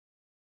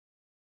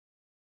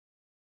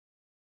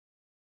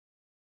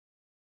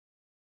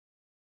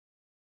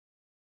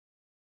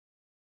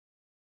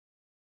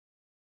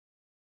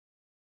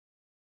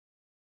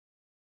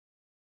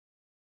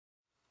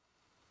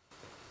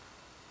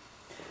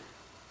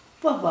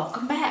Well,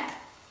 welcome back.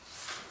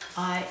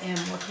 I am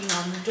working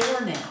on the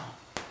door now.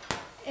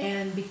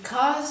 And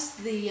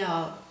because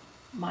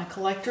my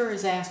collector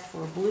has asked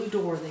for a blue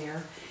door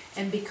there,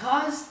 and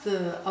because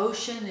the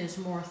ocean is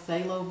more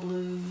phthalo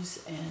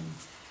blues and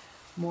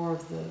more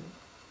of the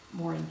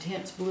more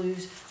intense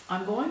blues,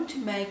 I'm going to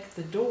make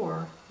the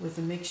door with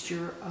a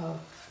mixture of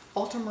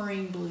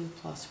ultramarine blue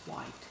plus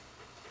white.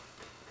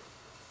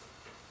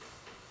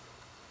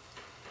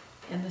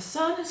 And the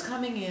sun is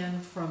coming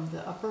in from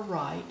the upper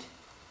right.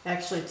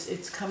 Actually,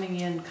 it's coming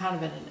in kind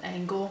of at an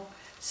angle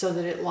so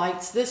that it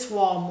lights this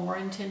wall more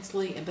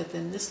intensely, but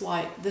then this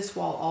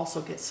wall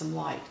also gets some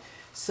light.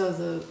 So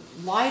the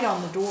light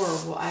on the door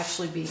will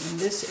actually be in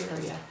this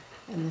area,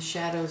 and the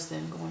shadow's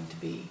then going to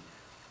be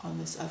on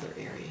this other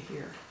area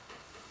here,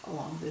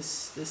 along this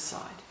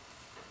side.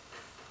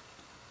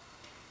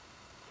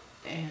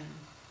 And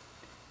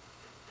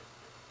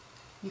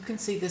you can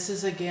see this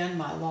is again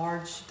my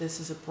large, this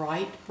is a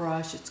bright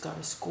brush. It's got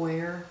a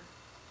square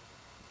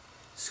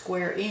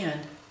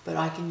end, but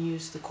I can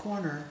use the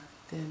corner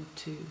then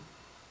to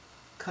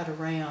cut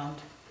around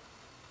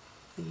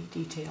the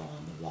detail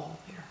on the wall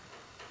there.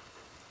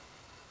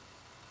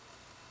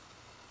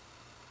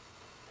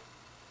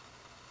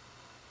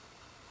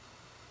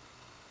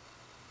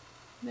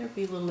 There'll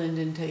be little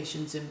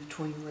indentations in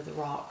between where the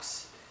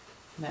rocks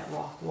and that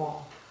rock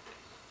wall.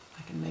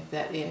 I can make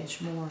that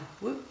edge more,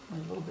 a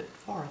little bit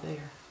far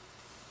there.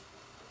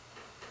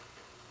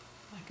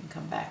 I can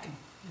come back and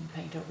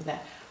paint over that.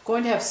 I'm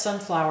going to have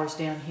sunflowers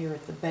down here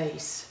at the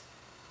base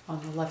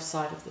on the left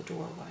side of the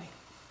doorway.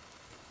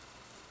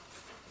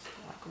 So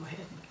I'll go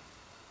ahead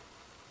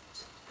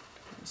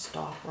and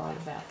stop right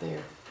about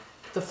there.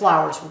 The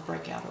flowers will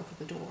break out over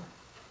the door.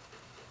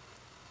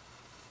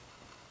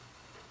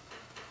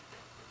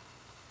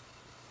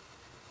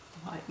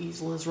 My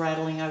easel is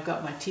rattling. I've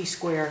got my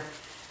T-square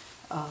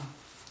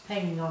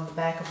hanging on the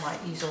back of my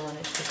easel, and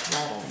it's just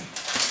rattling.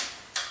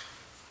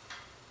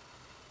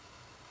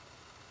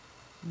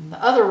 And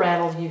the other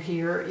rattle you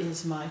hear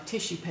is my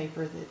tissue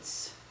paper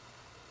that's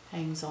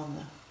hangs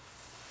on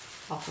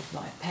off of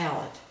my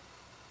palette.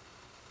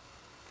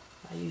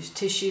 I use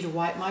tissue to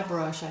wipe my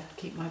brush. I have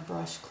to keep my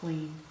brush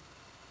clean.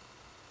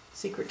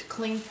 Secret to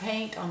clean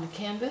paint on the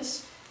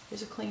canvas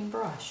is a clean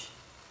brush.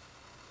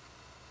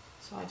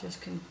 So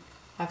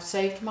I've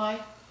saved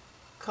my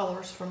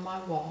colors from my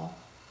wall,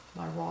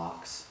 my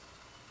rocks,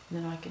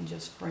 and then I can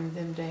just bring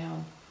them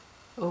down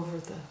over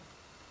the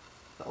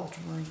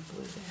ultramarine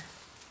blue there.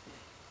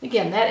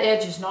 Again, that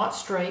edge is not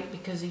straight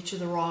because each of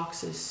the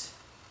rocks is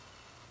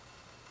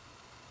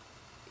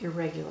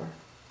irregular.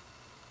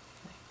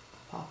 They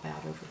pop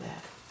out over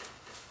that.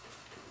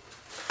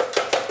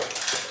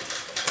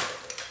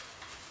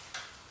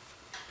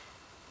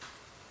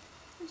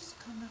 Just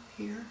come up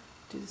here,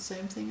 do the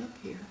same thing up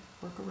here,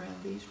 work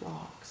around these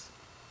rocks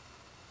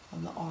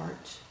on the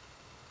arch.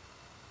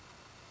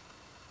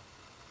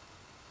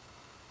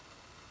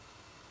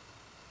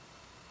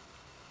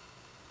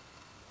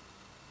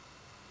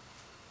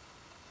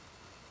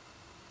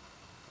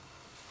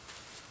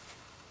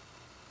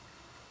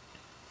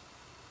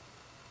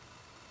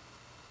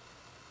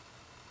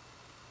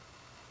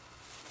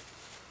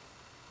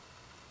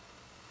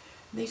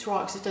 These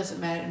rocks, it doesn't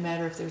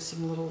matter if there's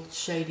some little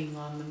shading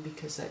on them,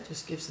 because that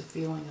just gives the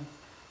feeling of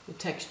the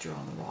texture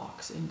on the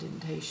rocks,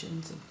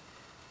 indentations, and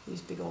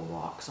these big old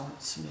rocks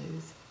aren't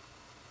smooth.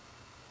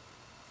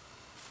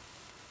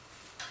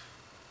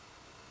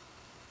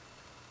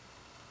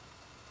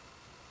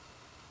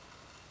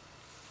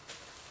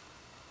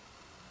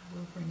 I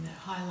will bring that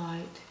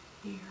highlight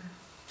here.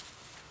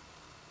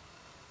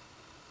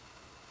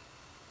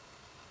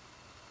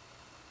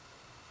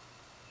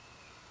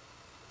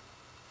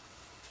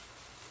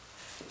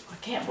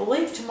 I can't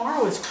believe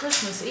tomorrow is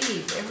Christmas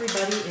Eve.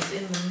 Everybody is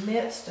in the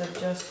midst of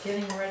just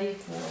getting ready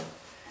for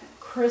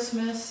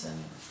Christmas, and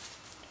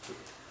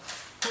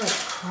boy,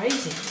 it's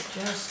crazy.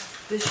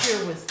 Just this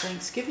year with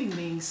Thanksgiving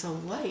being so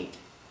late, it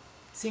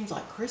seems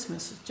like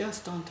Christmas is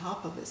just on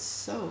top of us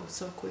so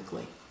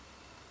quickly.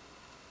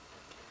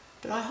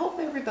 But I hope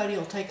everybody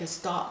will take and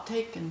stop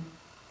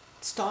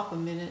a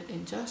minute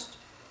and just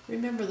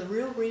remember the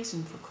real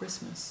reason for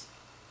Christmas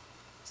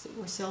is that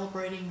we're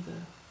celebrating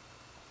the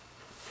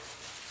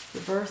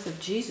birth of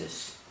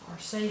Jesus, our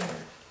Savior,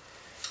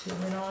 who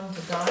went on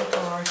to die for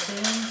our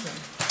sins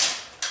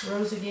and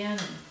rose again.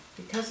 And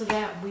because of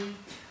that, we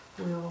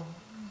will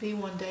be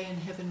one day in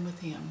heaven with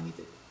Him. We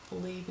that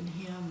believe in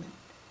Him, and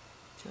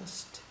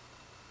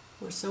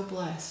we're so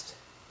blessed.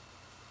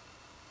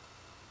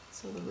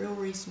 So the real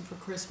reason for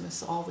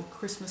Christmas, all the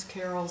Christmas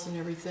carols and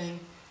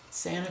everything,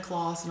 Santa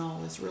Claus and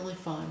all, is really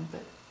fun,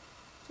 but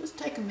just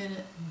take a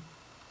minute and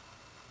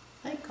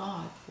thank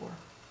God for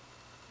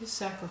His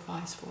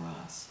sacrifice for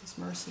us, His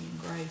mercy and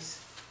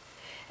grace.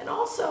 And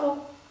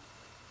also,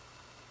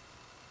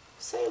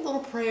 say a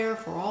little prayer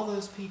for all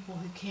those people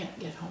who can't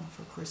get home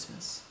for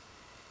Christmas.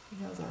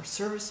 You know, our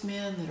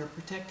servicemen that are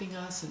protecting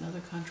us in other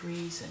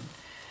countries, and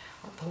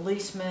our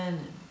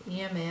policemen and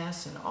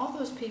EMS, and all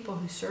those people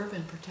who serve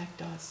and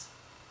protect us.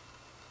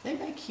 They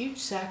make huge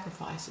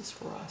sacrifices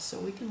for us so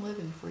we can live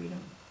in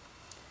freedom.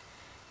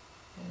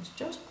 And it's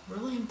just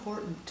really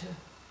important to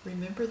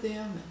remember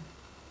them and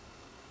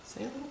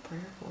say a little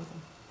prayer for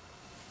them.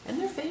 And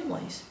their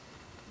families.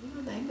 You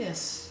know, they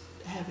miss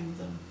having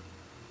them.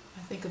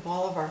 I think of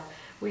all of our,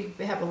 we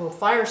have a little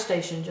fire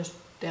station just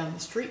down the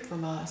street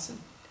from us, and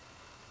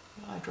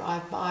you know, I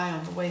drive by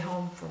on the way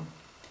home from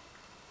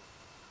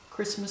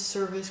Christmas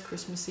service,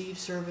 Christmas Eve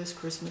service,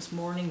 Christmas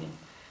morning, and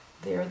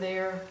they're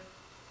there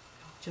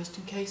just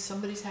in case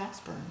somebody's house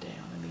burned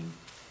down. I mean,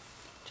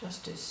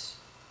 just is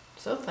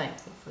so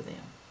thankful for them.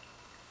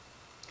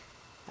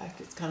 In fact,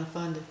 it's kind of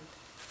fun to,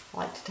 I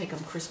like to take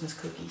them Christmas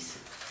cookies.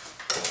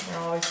 They're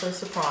always so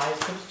surprised,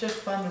 but it's just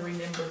fun to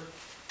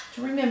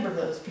remember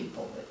those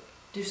people that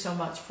do so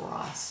much for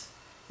us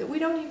that we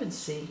don't even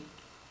see.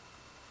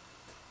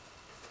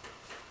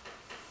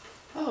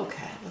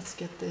 Okay, let's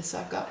get this.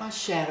 I've got my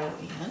shadow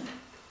in.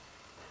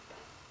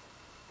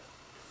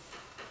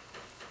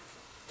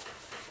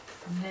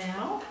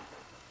 Now,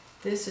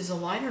 this is a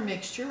lighter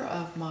mixture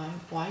of my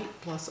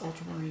white plus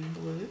ultramarine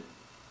blue.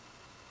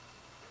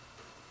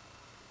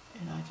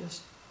 And I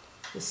just,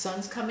 the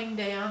sun's coming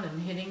down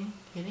and hitting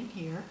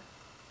here,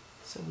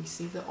 so we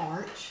see the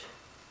arch.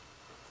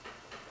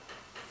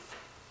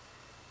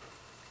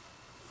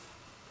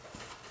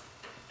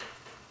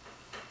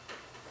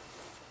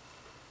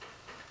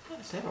 I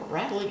just have a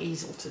rattling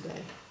easel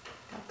today.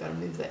 I've got to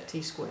move that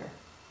T-square.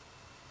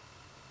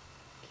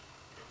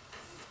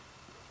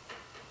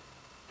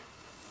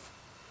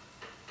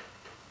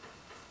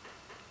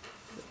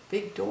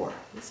 Big door.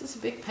 This is a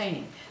big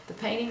painting. The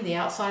painting, the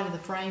outside of the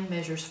frame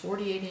measures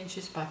 48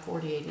 inches by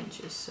 48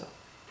 inches, so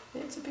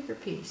it's a bigger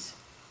piece.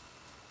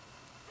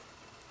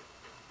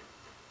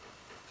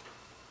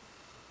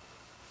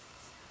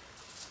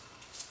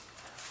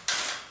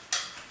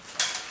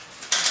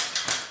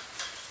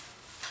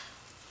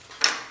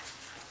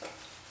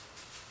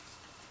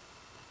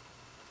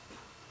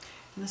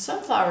 And the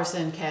sunflowers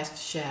then cast a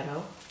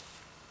shadow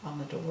on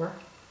the door,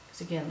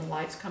 because again, the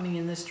light's coming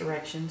in this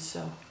direction,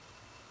 so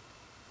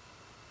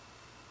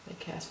they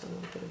cast a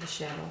little bit of a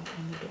shadow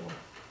on the door.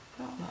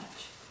 Not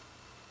much.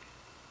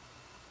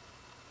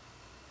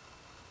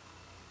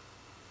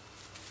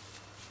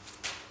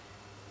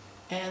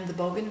 And the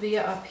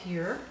bougainvillea up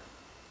here,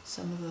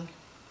 some of the,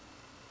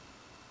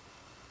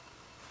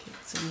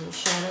 get some little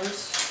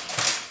shadows.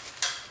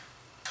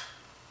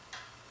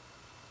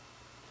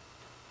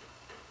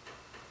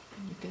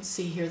 And you can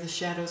see here the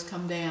shadows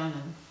come down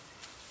and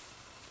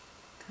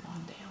come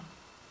on down.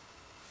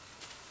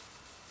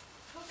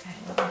 Okay,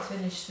 let me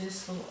finish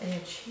this little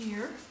edge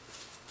here.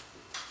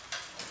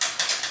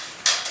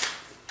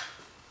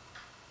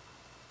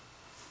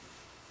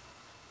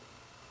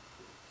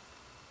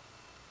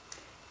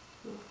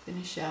 We'll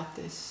finish out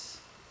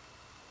this,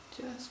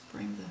 just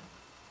bring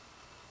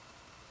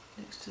the,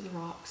 next to the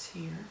rocks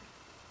here.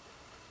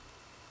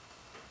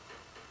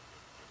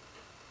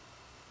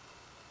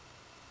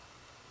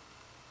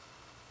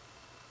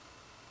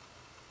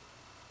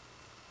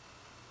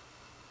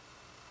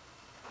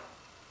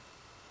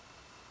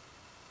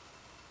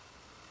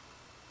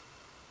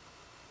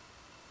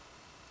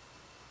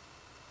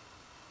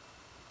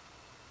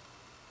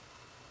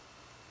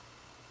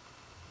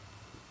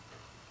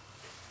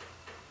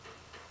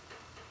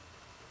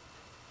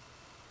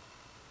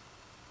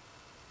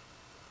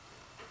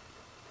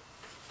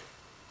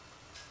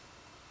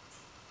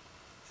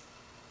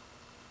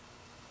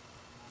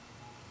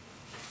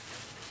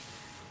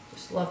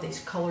 Love these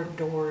colored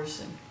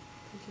doors, and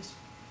they just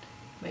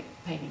make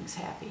paintings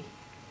happy.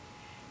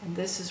 And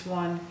this is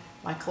one,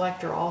 my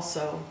collector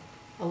also,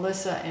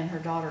 Alyssa and her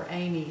daughter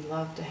Amy,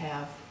 love to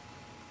have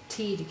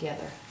tea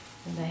together.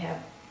 And they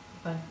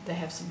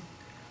have some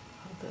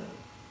of the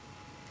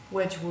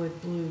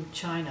Wedgwood blue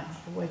china,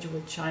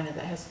 Wedgwood china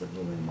that has the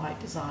blue and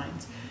white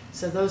designs.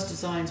 So those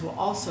designs will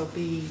also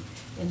be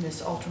in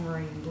this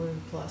ultramarine blue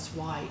plus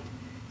white.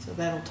 So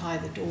that'll tie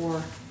the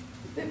door.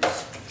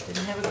 Oops,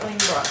 didn't have a clean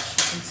brush.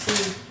 You can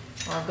see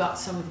where I've got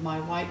some of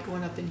my white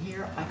going up in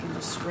here. I can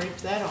just scrape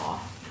that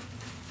off.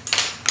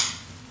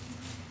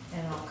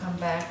 And I'll come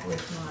back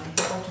with my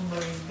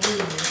ultramarine blue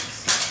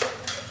mix.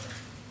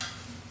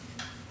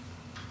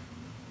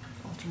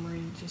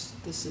 Ultramarine,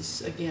 just, this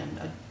is again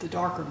the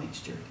darker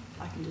mixture.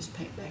 I can just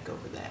paint back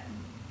over that and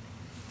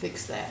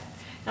fix that.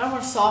 Now I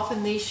want to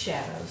soften these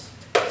shadows.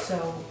 So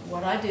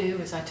what I do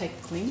is I take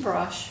a clean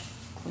brush,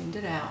 cleaned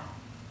it out,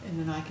 and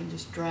then I can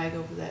just drag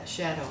over that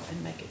shadow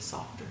and make it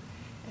softer.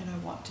 And I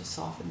want to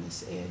soften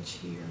this edge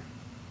here.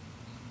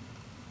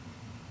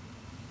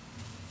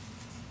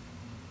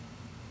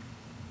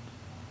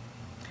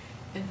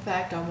 In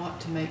fact, I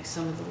want to make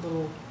some of the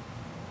little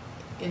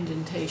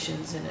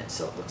indentations in it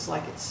so it looks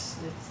like it's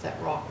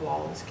that rock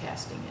wall is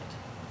casting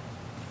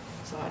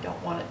it. So I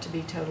don't want it to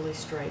be totally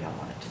straight, I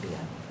want it to be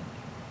uneven.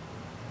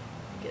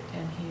 Get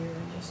in here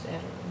and just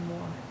add a little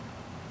more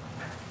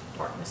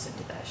darkness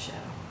into that shadow.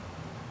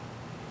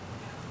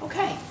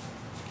 Okay,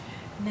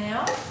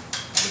 now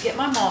to get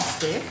my moss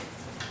stick.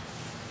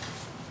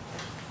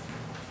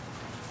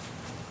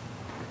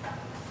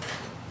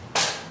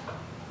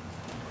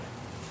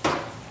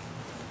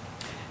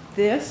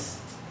 This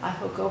I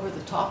hook over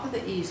the top of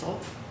the easel,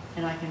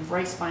 and I can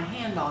brace my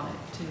hand on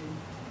it to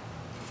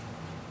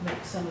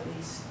make some of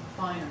these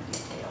finer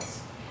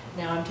details.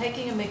 Now I'm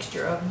taking a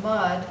mixture of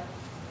mud,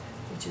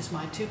 which is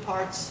my 2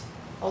 parts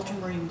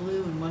ultramarine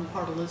blue and 1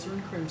 part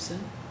alizarin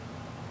crimson,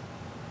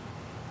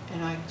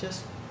 and I'm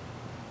just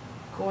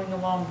going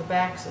along the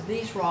backs of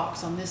these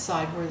rocks on this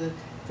side where the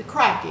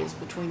crack is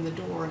between the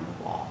door and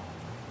the wall.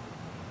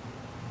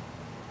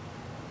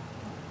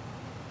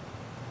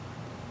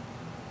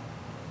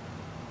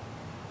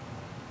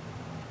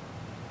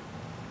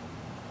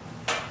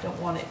 Don't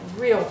want it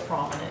real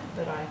prominent,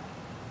 but I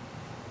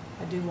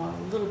do want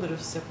a little bit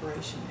of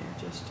separation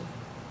there, just to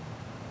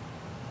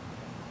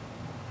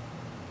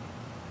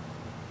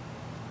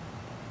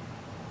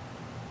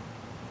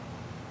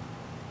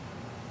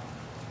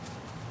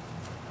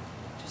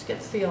get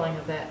the feeling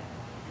of that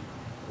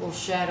little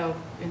shadow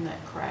in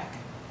that crack.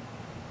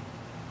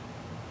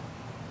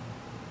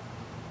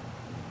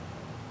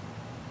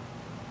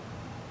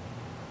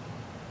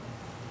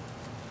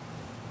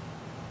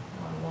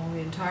 Not along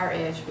the entire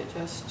edge, but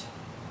just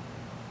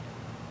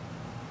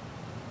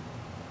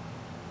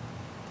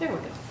there we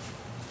go.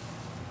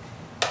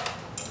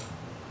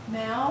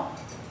 Now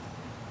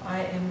I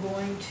am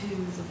going to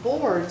the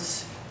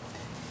boards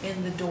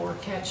in the door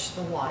catch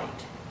the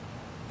light.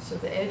 So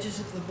the edges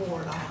of the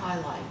board I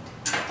highlight.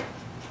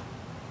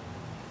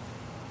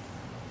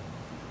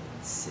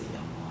 Let's see,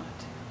 I want.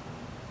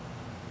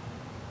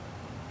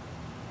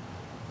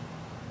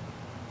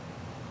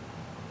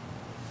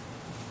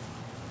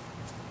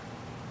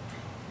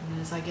 And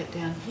then as I get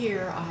down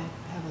here, I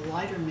have a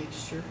lighter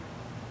mixture.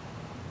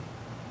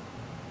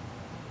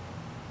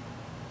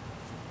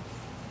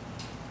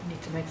 I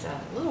need to make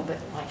that a little bit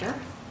lighter.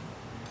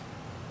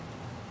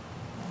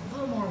 A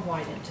little more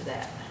white into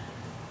that.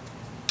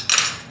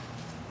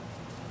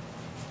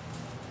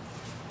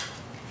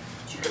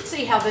 You can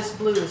see how this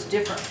blue is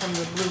different from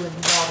the blue in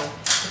the water.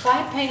 If I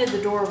had painted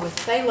the door with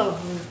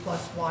phthalo blue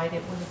plus white,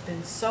 it would have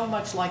been so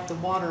much like the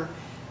water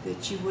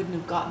that you wouldn't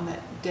have gotten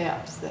that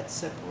depth, that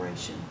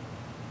separation.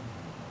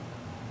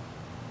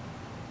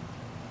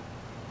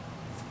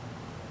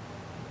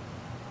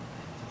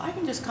 I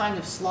can just kind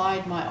of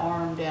slide my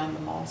arm down the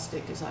maul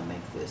stick as I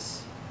make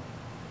this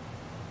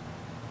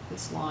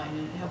line,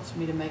 and it helps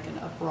me to make an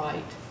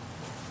upright,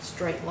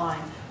 straight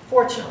line.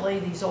 Fortunately,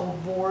 these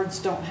old boards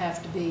don't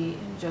have to be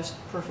just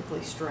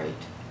perfectly straight.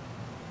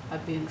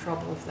 I'd be in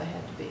trouble if they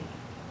had to be.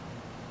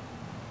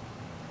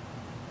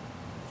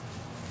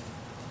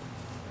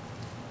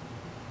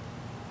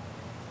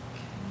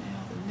 Okay,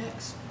 now the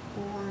next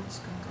board's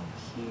going to go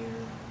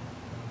here.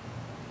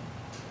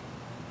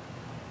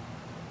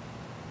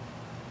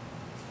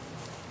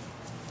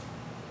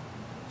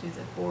 Do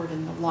the board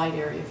in the light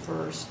area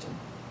first,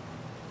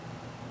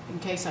 in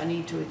case I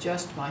need to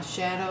adjust my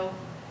shadow.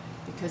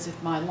 Because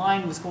if my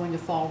line was going to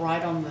fall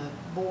right on the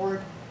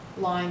board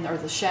line, or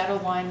the shadow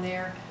line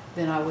there,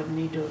 then I would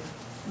need to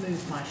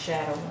move my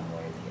shadow one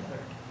way or the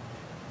other.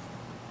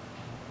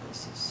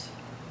 This is...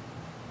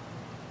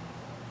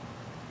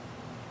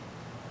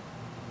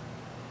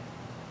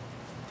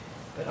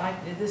 But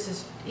this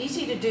is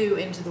easy to do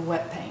into the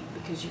wet paint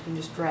because you can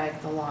just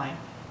drag the line.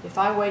 If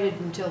I waited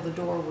until the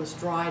door was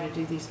dry to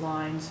do these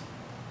lines,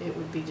 it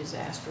would be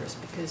disastrous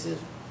because the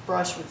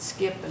brush would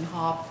skip and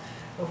hop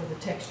over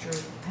the texture of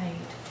the paint,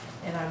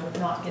 and I would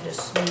not get a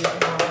smooth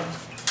line.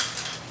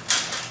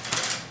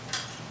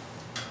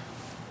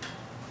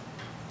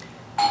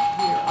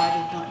 Here, I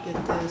did not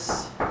get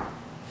this.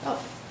 Oh.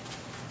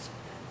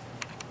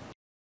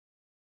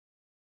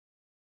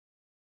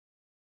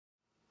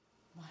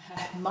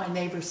 My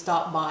neighbor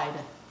stopped by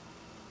to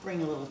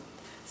bring a little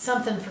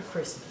something for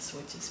Christmas,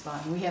 which is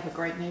fun. We have a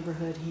great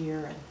neighborhood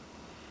here, and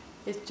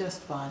it's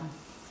just fun.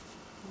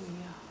 We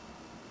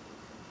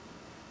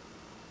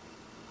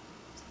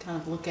kind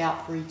of look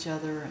out for each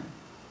other, and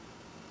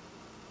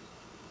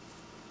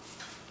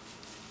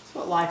that's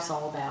what life's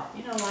all about.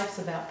 You know, life's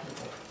about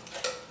people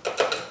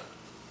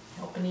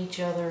helping each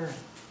other.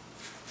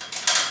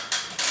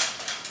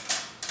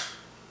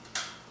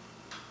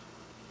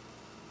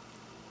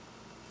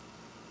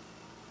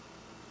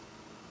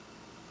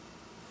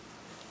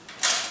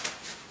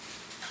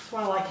 That's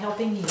why I like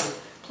helping you.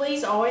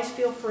 Please always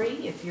feel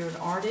free, if you're an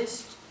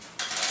artist,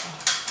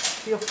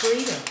 feel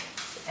free to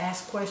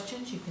ask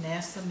questions. You can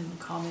ask them in the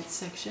comments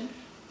section.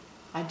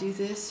 I do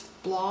this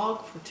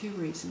blog for 2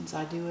 reasons.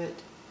 I do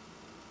it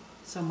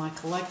so my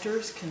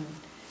collectors can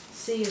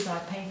see as I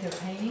paint their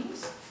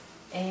paintings,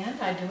 and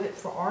I do it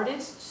for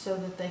artists so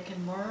that they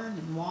can learn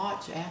and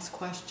watch, ask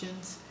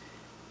questions.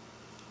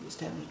 I'm just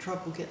having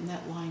trouble getting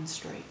that line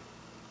straight.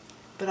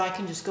 But I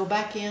can just go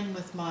back in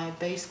with my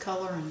base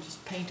color and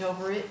just paint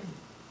over it and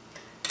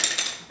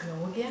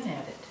go again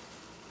at it.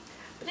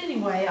 But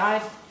anyway,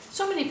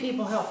 so many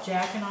people helped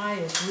Jack and I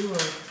as we were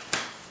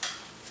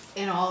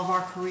in all of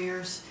our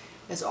careers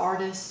as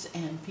artists,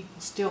 and people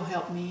still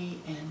help me,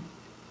 and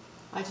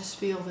I just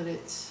feel that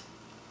it's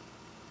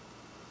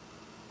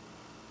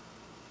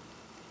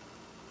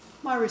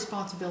my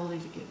responsibility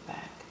to give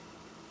back.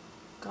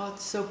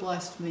 God's so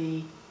blessed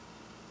me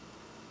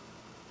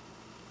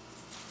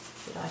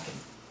that I can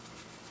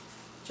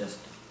just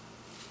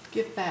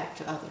give back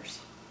to others.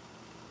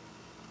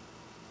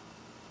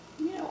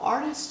 You know,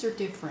 artists are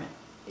different.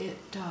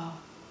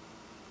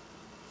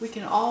 We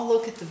can all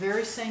look at the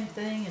very same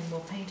thing and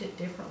we'll paint it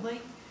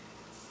differently.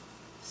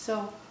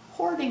 So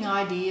hoarding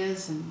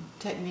ideas and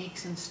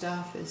techniques and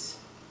stuff it's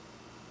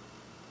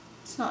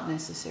not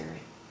necessary.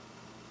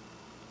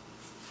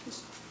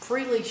 Just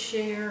freely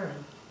share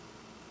and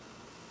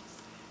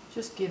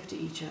just give to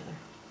each other.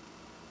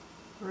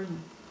 We're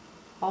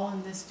all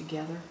in this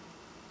together.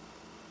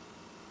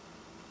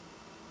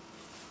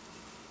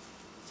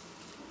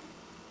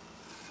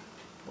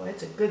 Well,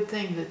 it's a good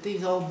thing that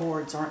these old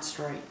boards aren't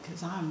straight,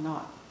 because I'm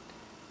not.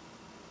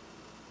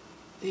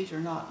 These are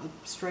not the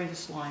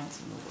straightest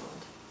lines in the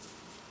world.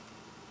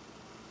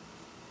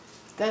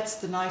 That's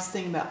the nice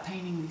thing about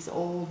painting these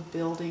old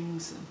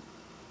buildings. And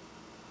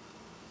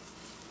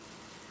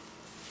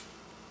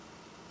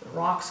the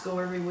rocks go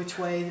every which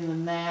way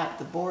in that.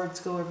 The boards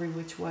go every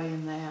which way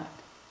in that.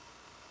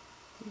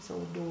 These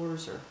old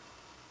doors are,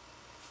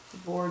 the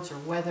boards are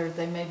weathered.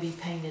 They may be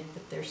painted,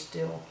 but they're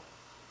still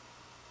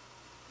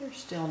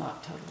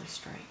not totally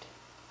straight.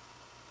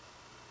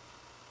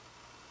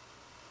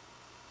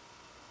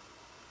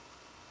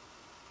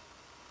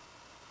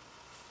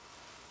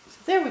 So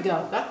there we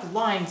go. Got the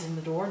lines in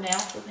the door. Now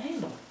for the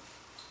handle.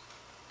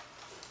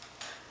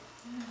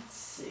 Let's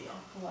see.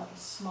 I'll pull out a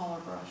smaller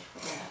brush for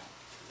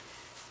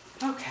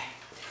that. Okay.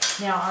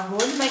 Now I'm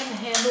going to make the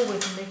handle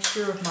with a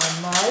mixture of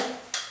my mud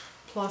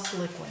plus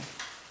liquid.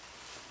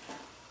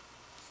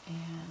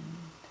 And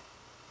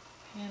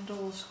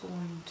handle's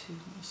going to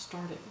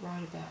start it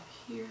right about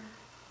here.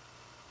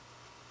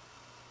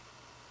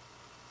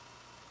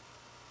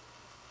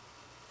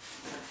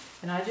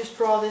 And I just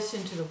draw this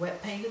into the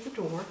wet paint of the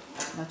door.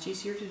 Much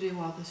easier to do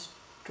while this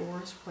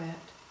door is wet.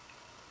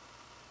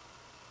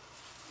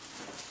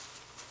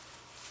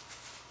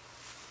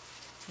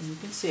 And you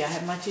can see I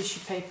have my tissue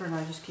paper and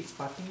I just keep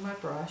wiping my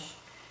brush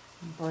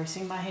and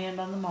bracing my hand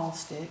on the mahl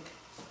stick.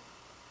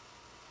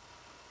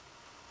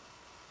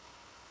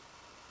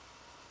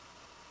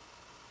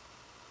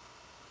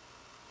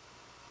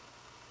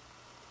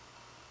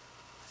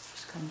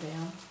 Come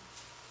down.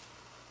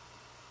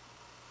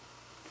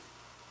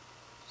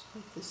 Just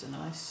make this a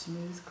nice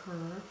smooth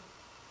curve.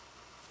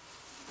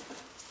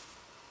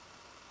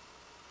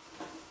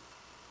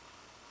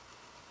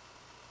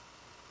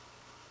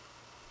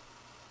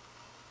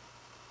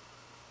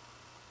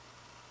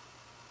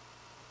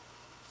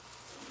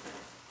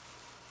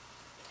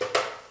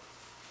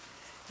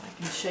 I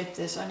can shape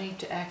this. I need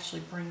to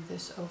actually bring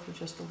this over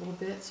just a little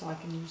bit so I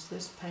can use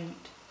this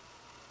paint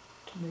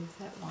to move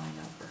that line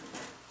over.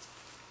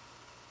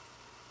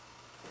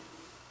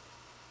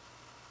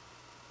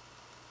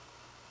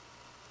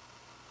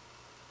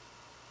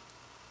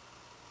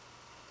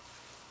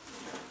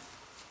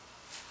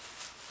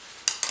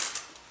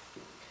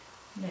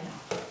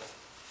 Now,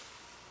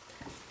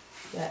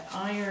 that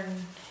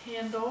iron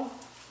handle,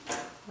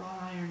 wrought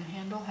iron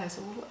handle, has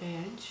a little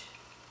edge.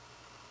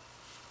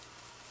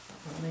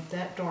 I'll make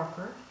that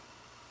darker.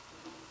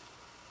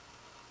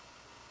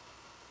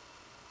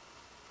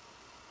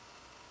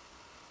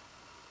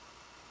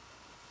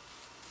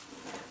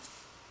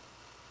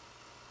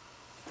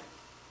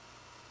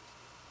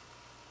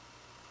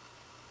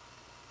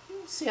 You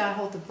can see I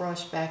hold the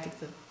brush back at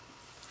the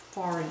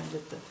far end,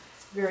 at the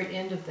very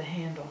end of the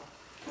handle.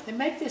 They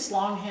make this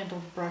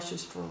long-handled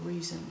brushes for a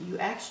reason. You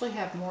actually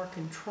have more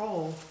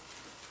control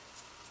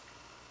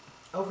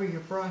over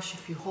your brush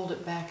if you hold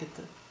it back at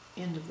the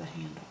end of the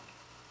handle.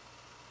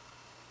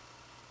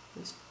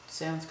 This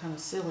sounds kind of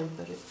silly,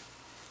 but it's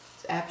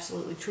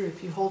absolutely true.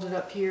 If you hold it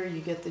up here,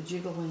 you get the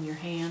jiggle in your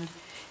hand.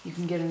 You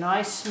can get a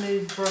nice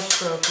smooth brush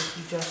stroke if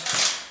you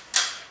just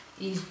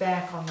ease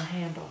back on the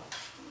handle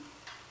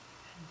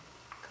and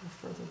go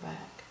further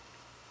back.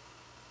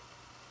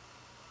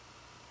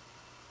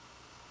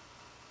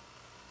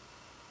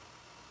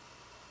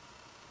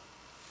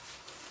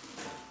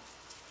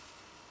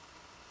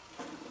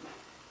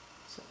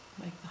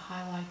 Make the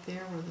highlight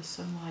there where the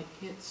sunlight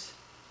hits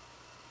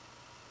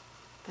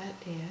that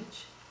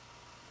edge.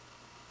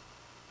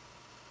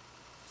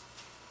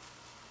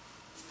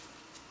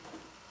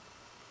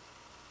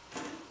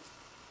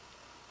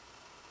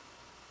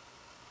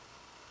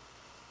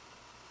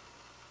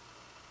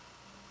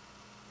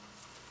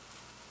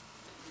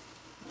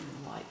 And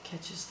the light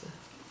catches the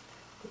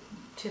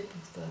tip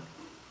of the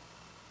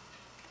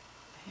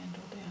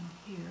handle down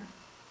here.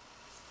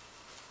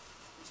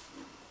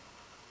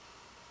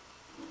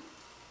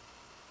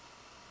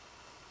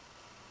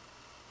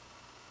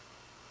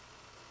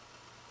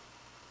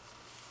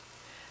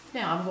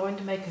 Now I'm going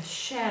to make a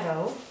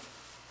shadow.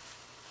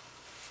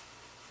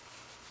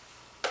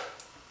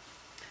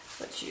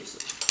 Let's use a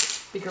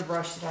bigger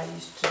brush that I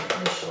used to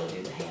initially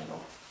do the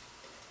handle.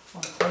 I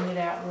want to clean it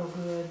out real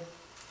good,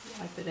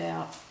 wipe it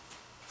out.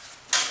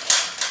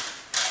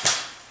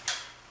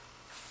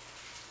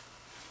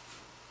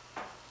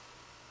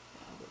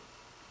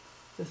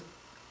 The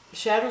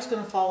shadow's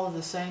going to follow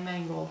the same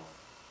angle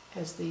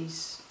as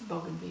these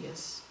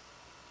bougainvilleas.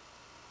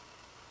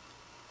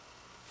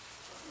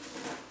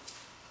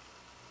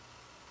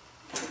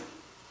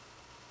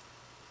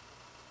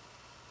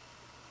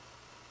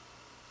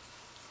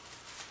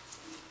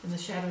 And the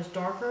shadow's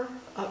darker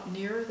up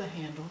near the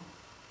handle.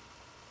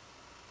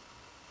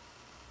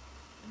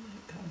 And then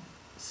it kind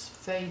of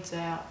fades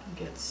out and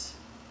gets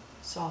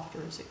softer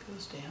as it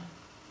goes down,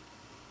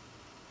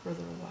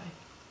 further away.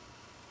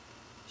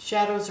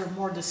 Shadows are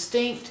more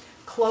distinct,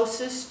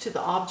 closest to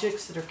the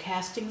objects that are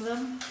casting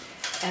them.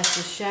 As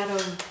the shadow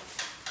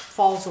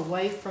falls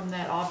away from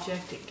that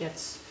object, it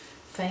gets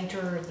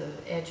fainter, the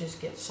edges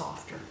get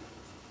softer.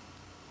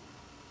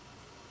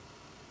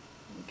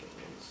 Get a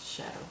little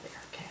shadow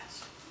there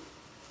cast.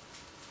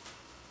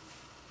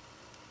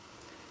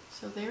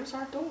 So there's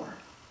our door.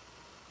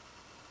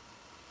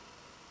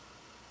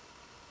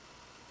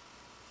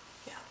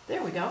 Yeah,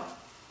 there we go.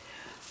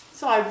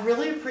 So I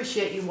really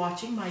appreciate you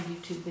watching my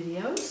YouTube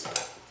videos.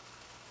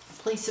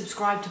 Please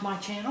subscribe to my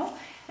channel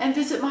and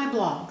visit my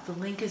blog. The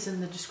link is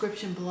in the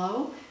description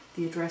below.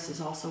 The address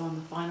is also on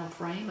the final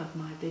frame of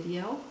my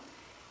video.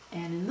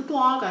 And in the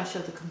blog, I show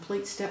the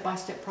complete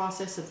step-by-step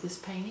process of this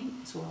painting,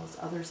 as well as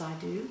others I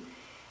do.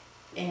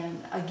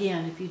 And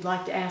again, if you'd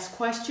like to ask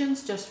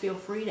questions, just feel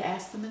free to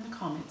ask them in the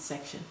comments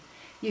section.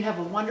 You have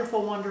a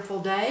wonderful,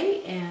 wonderful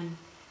day, and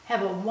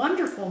have a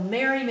wonderful,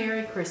 Merry,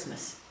 Merry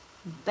Christmas.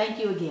 Thank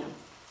you again.